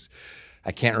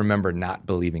 I can't remember not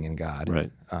believing in God.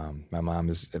 Right. My mom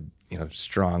is a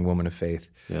strong woman of faith.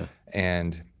 Yeah.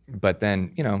 But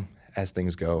then, as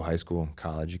things go, high school,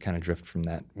 college, you kind of drift from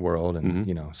that world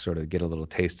and, sort of get a little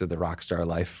taste of the rock star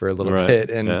life for a little Right. bit.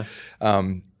 And,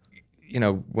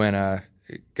 when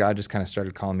God just kind of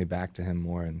started calling me back to him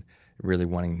more and really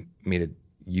wanting me to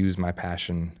use my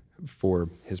passion for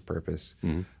his purpose,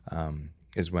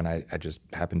 is when I just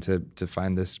happened to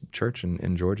find this church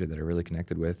in Georgia that I really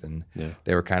connected with. And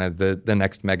they were kind of the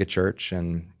next mega church.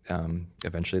 And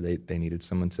eventually they needed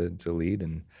someone to lead.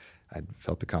 And I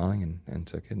felt the calling and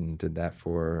took it and did that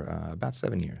for about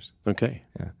 7 years. Okay.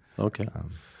 Yeah. Okay.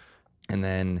 And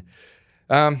then,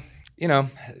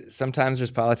 sometimes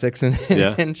there's politics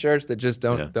in church that just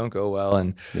don't go well.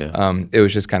 And it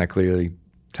was just kind of clearly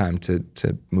time to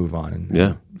move on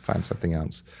and find something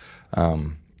else.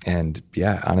 And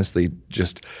honestly,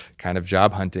 just kind of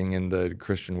job hunting in the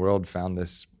Christian world, found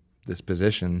this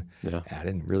position. Yeah. I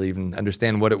didn't really even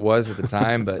understand what it was at the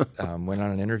time, but went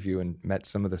on an interview and met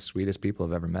some of the sweetest people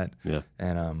I've ever met. Yeah.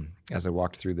 And as I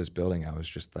walked through this building, I was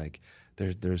just like,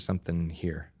 there's something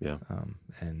here. Yeah.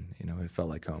 And it felt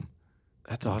like home.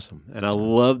 That's awesome, and I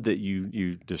love that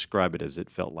you describe it as it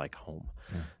felt like home.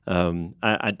 Yeah.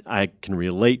 I can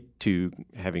relate to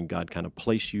having God kind of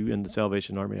place you in the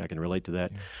Salvation Army. I can relate to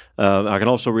that. I can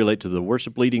also relate to the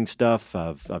worship leading stuff.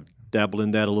 I've dabbled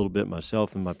in that a little bit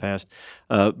myself in my past,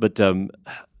 but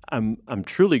I'm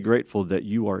truly grateful that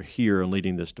you are here and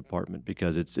leading this department,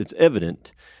 because it's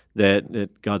evident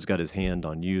that God's got his hand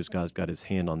on you, God's got his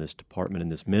hand on this department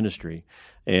and this ministry,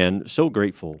 and so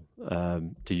grateful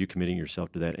to you committing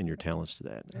yourself to that and your talents to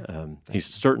that. He's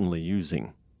certainly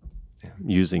using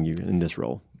you in this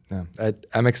role. Yeah,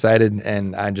 I'm excited,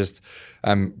 and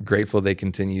I'm grateful they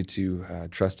continue to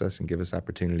trust us and give us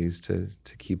opportunities to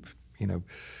keep,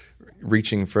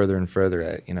 reaching further and further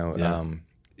at,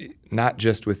 not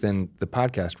just within the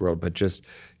podcast world, but just,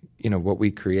 what we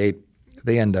create,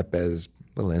 they end up as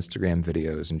little Instagram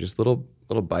videos and just little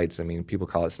bites. I mean, people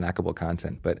call it snackable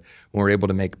content, but when we're able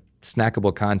to make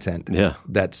snackable content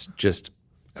that's just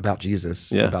about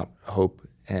Jesus, about hope.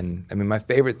 And I mean, my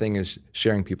favorite thing is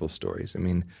sharing people's stories. I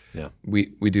mean,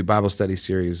 we do Bible study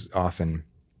series often,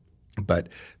 but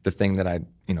the thing that I,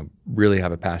 really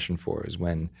have a passion for is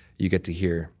when you get to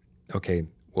hear, okay,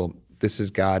 well, this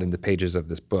is God in the pages of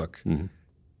this book. Mm-hmm.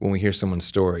 When we hear someone's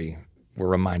story, we're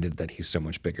reminded that he's so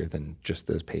much bigger than just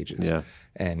those pages. Yeah.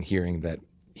 And hearing that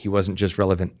he wasn't just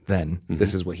relevant then,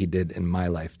 this is what he did in my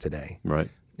life today. Right.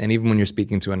 And even when you're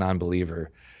speaking to a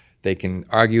non-believer, they can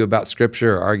argue about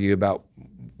scripture or argue about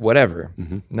whatever.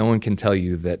 Mm-hmm. No one can tell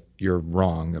you that you're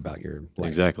wrong about your life.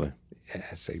 Exactly.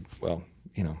 I say, well,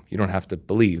 you don't have to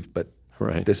believe, but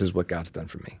this is what God's done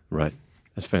for me. Right.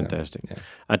 That's fantastic. So,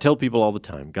 I tell people all the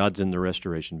time, God's in the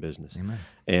restoration business. Amen.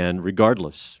 And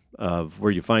regardless of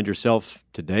where you find yourself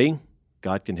today,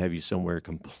 God can have you somewhere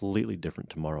completely different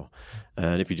tomorrow,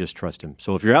 and if you just trust Him.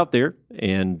 So if you're out there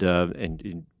and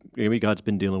maybe God's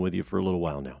been dealing with you for a little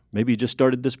while now, maybe you just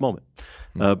started this moment,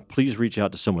 please reach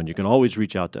out to someone. You can always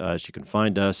reach out to us. You can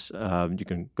find us. You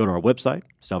can go to our website,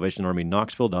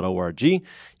 salvationarmyknoxville.org. You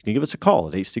can give us a call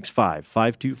at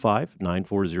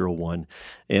 865-525-9401.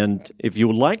 And if you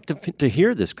would like to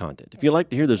hear this content, if you'd like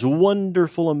to hear this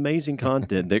wonderful, amazing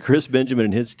content that Chris Benjamin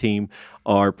and his team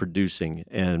are producing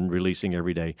and releasing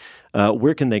every day,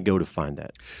 where can they go to find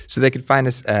that? So they can find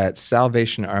us at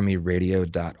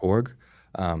salvationarmyradio.org.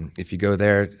 If you go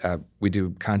there, we do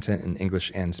content in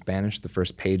English and Spanish. The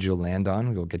first page you'll land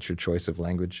on, you'll get your choice of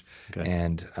language,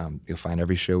 and you'll find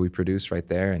every show we produce right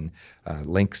there, and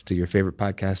links to your favorite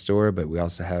podcast store. But we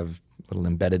also have a little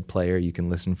embedded player you can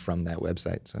listen from that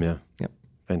website. So, yep.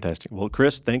 Fantastic. Well,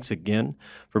 Chris, thanks again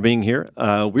for being here.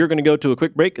 We're going to go to a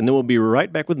quick break, and then we'll be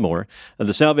right back with more of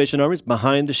the Salvation Army's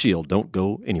Behind the Shield. Don't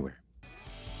go anywhere.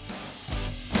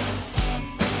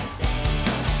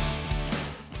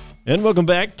 And welcome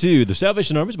back to the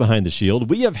Salvation Army's Behind the Shield.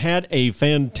 We have had a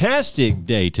fantastic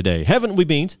day today, haven't we,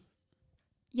 Beans?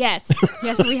 Yes.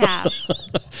 Yes, we have.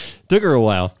 Took her a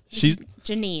while. She's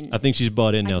Janine. I think she's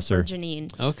bought in now, sir.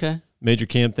 Janine. Okay. Major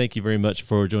Cam, thank you very much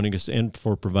for joining us and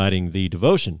for providing the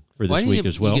devotion for this week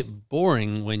as well. You get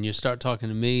boring when you start talking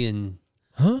to me and...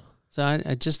 Huh? So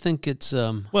I just think it's...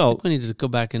 I think we need to go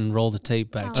back and roll the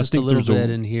tape back just a little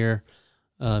bit in here.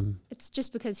 It's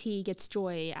just because he gets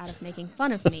joy out of making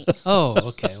fun of me. Oh,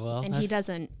 okay. Well, and he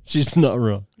doesn't. She's not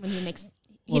wrong. When he makes,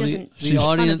 the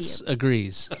audience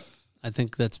agrees. I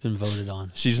think that's been voted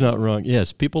on. She's not wrong.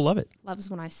 Yes, people love it. Loves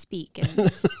when I speak.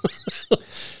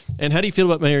 And how do you feel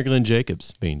about Mayor Glenn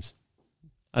Jacobs, Beans?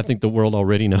 I think the world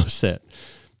already knows that.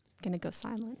 Gonna go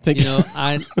silent.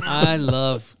 I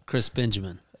love Chris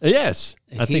Benjamin. Yes,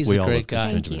 I think we all love Chris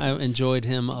Benjamin. I enjoyed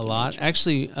him a lot.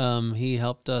 Actually, he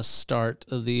helped us start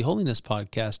the Holiness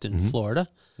podcast in Florida.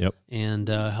 Yep, and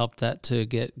helped that to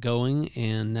get going.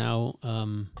 And now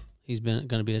he's been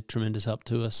going to be a tremendous help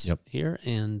to us here.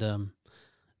 And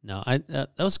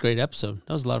that was a great episode.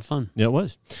 That was a lot of fun. Yeah, it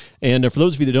was. And for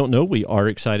those of you that don't know, we are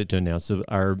excited to announce that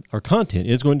our content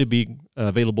is going to be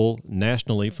available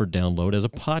nationally for download as a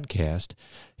podcast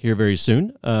here very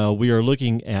soon. We are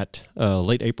looking at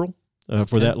late April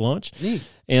for that launch. Neat.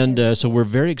 And so we're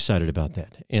very excited about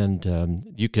that.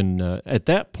 And you can, at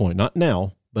that point, not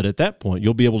now, but at that point,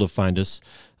 you'll be able to find us,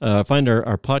 find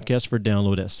our podcast for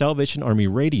download at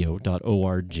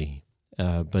salvationarmyradio.org.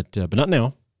 But not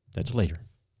now. That's later.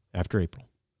 After April.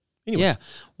 Anyway. Yeah.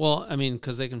 Well, I mean,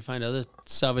 because they can find other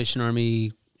Salvation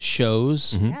Army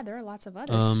shows. Mm-hmm. Yeah, there are lots of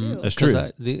others, too. That's true.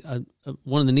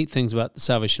 One of the neat things about the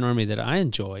Salvation Army that I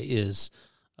enjoy is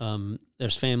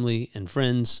there's family and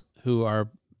friends who are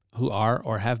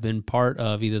or have been part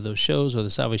of either those shows or the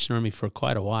Salvation Army for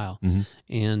quite a while. Mm-hmm.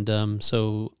 And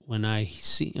so when I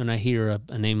hear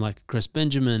a name like Chris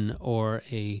Benjamin or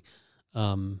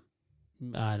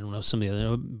I don't know, some of the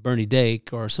other, Bernie Dake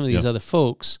or some of these other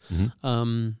folks.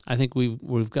 Mm-hmm. I think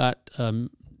we've got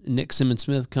Nick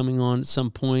Simmons-Smith coming on at some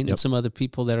point and some other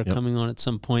people that are coming on at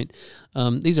some point.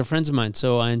 These are friends of mine,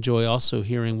 so I enjoy also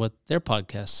hearing what their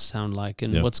podcasts sound like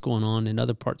and what's going on in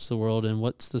other parts of the world and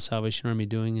what's the Salvation Army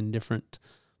doing in different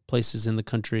places in the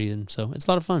country, and so it's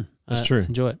a lot of fun. That's true.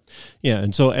 Enjoy it. Yeah,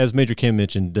 and so as Major Kim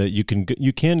mentioned, you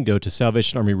can go to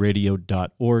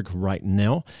salvationarmyradio.org right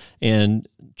now and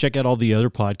check out all the other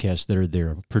podcasts that are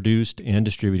there, produced and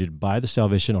distributed by the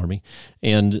Salvation Army,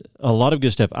 and a lot of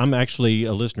good stuff. I'm actually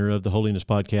a listener of the Holiness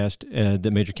podcast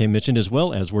that Major Kim mentioned, as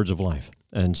well as Words of Life,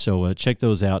 and so check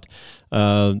those out.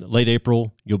 Late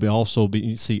April, you'll also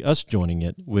see us joining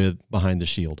it with Behind the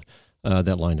Shield, that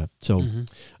lineup. So,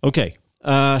 okay.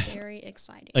 Very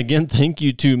exciting. Again, thank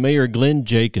you to Mayor Glenn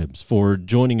Jacobs for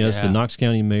joining us, the Knox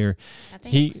County Mayor.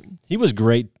 He was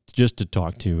great just to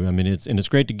talk to. I mean, it's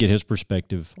great to get his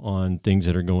perspective on things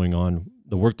that are going on,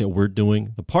 the work that we're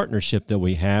doing, the partnership that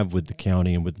we have with the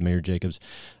county and with Mayor Jacobs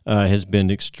has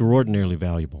been extraordinarily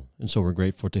valuable. And so we're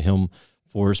grateful to him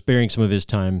for sparing some of his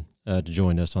time to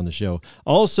join us on the show.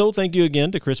 Also, thank you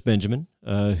again to Chris Benjamin,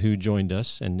 who joined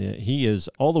us, and he is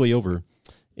all the way over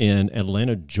in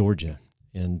Atlanta, Georgia.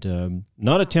 And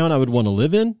not a town I would want to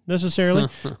live in necessarily,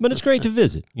 but it's great to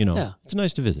visit. It's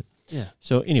nice to visit. Yeah.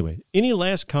 So anyway, any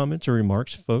last comments or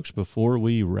remarks, folks, before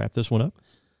we wrap this one up?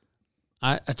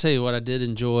 I tell you what I did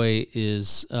enjoy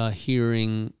is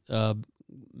hearing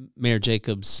Mayor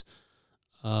Jacobs'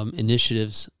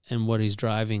 initiatives and what he's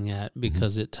driving at,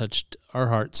 because it touched our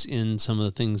hearts in some of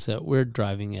the things that we're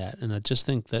driving at. And I just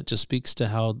think that just speaks to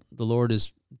how the Lord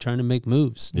is trying to make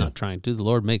moves. Not trying to, the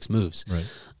Lord makes moves. Right.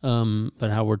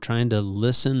 But how we're trying to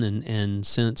listen and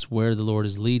sense where the Lord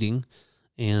is leading,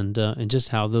 and just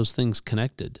how those things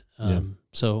connected.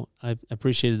 So I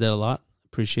appreciated that a lot.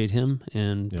 Appreciate him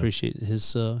and appreciate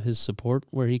his support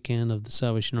where he can of the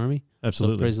Salvation Army.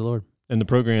 Absolutely. So praise the Lord. And the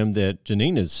program that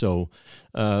Janine is so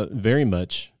very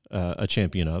much a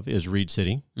champion of is Reed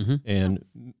City, and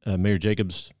Mayor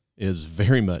Jacobs is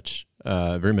very much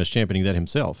championing that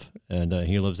himself, and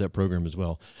he loves that program as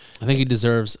well. I think he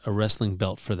deserves a wrestling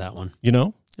belt for that one.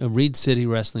 A Reed City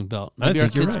wrestling belt. Maybe our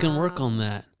kids can work on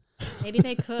that. Maybe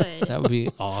they could. That would be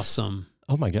awesome.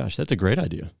 Oh my gosh, that's a great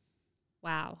idea.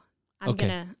 Wow. I'm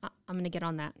gonna get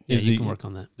on that. Yeah, you can work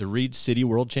on that. The Reed City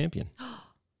World Champion.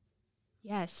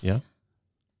 Yes. Yeah.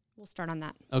 We'll start on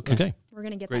that. Okay. We're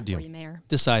gonna get Great that deal. for you, Mayor.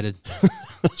 Decided.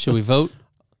 Should we vote?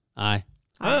 Aye.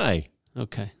 Aye.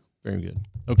 Okay. Very good.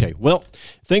 Okay. Well,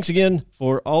 thanks again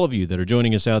for all of you that are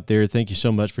joining us out there. Thank you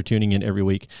so much for tuning in every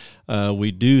week.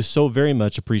 We do so very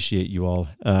much appreciate you all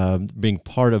being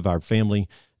part of our family.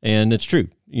 And it's true.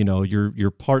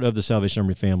 You're part of the Salvation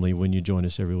Army family when you join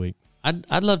us every week.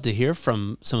 I'd love to hear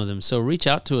from some of them. So reach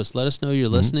out to us. Let us know you're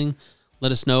listening.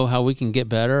 Let us know how we can get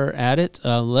better at it.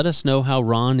 Let us know how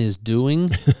Ron is doing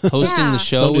hosting the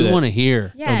show. We want to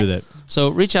hear. Yes. Don't do that. So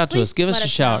reach out to Please us. Give us a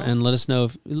shout and let us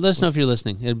know if you're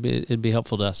listening. It'd be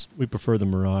helpful to us. We prefer the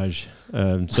Mirage.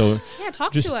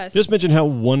 Talk to us. Just mention how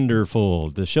wonderful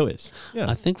the show is. Yeah.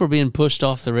 I think we're being pushed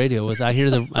off the radio. I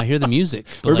hear the music.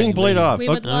 We're being played off. We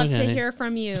would love to hear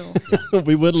from you.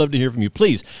 We would love to hear from you.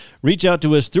 Please reach out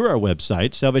to us through our website,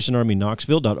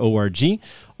 salvationarmyknoxville.org,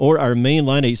 or our main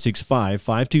line,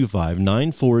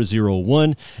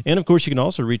 865-525-9401. And, of course, you can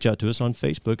also reach out to us on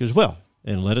Facebook as well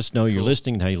and let us know you're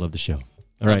listening and how you love the show.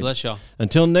 All right. God bless y'all.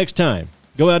 Until next time,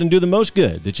 go out and do the most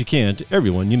good that you can to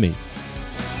everyone you meet.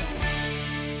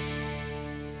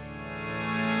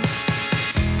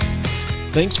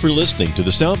 Thanks for listening to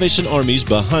the Salvation Army's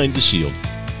Behind the Shield.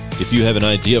 If you have an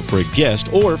idea for a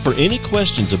guest or for any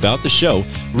questions about the show,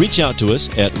 reach out to us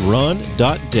at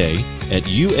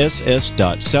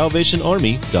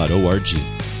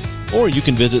ron.day@uss.salvationarmy.org. Or you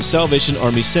can visit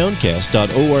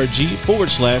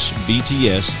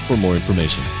salvationarmysoundcast.org/BTS for more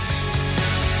information.